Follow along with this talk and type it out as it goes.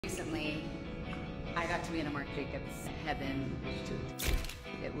recently, I got to be in a Marc Jacobs Heavn shoot.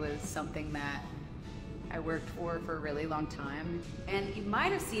 It was something that I worked for a really long time. And you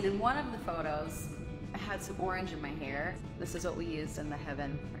might have seen in one of the photos, I had some orange in my hair. This is what we used in the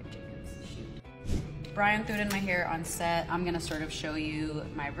Heavn Marc Jacobs shoot. Brian threw it in my hair on set. I'm gonna sort of show you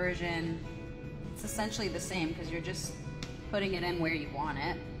my version. It's essentially the same because you're just putting it in where you want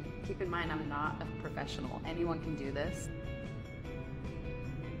it. Keep in mind, I'm not a professional. Anyone can do this.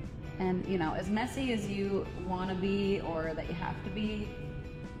 And you know, as messy as you want to be or that you have to be,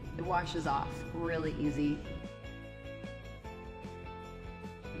 it washes off really easy.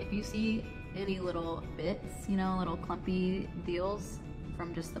 If you see any little bits, you know, little clumpy deals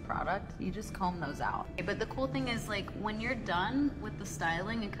from just the product, you just comb those out. But the cool thing is, like, when you're done with the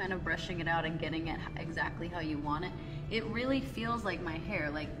styling and kind of brushing it out and getting it exactly how you want it, it really feels like my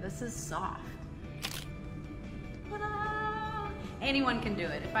hair. Like, this is soft. Ta-da! Anyone can do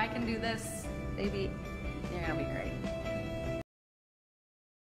it. If I can do this, baby, you're gonna be great.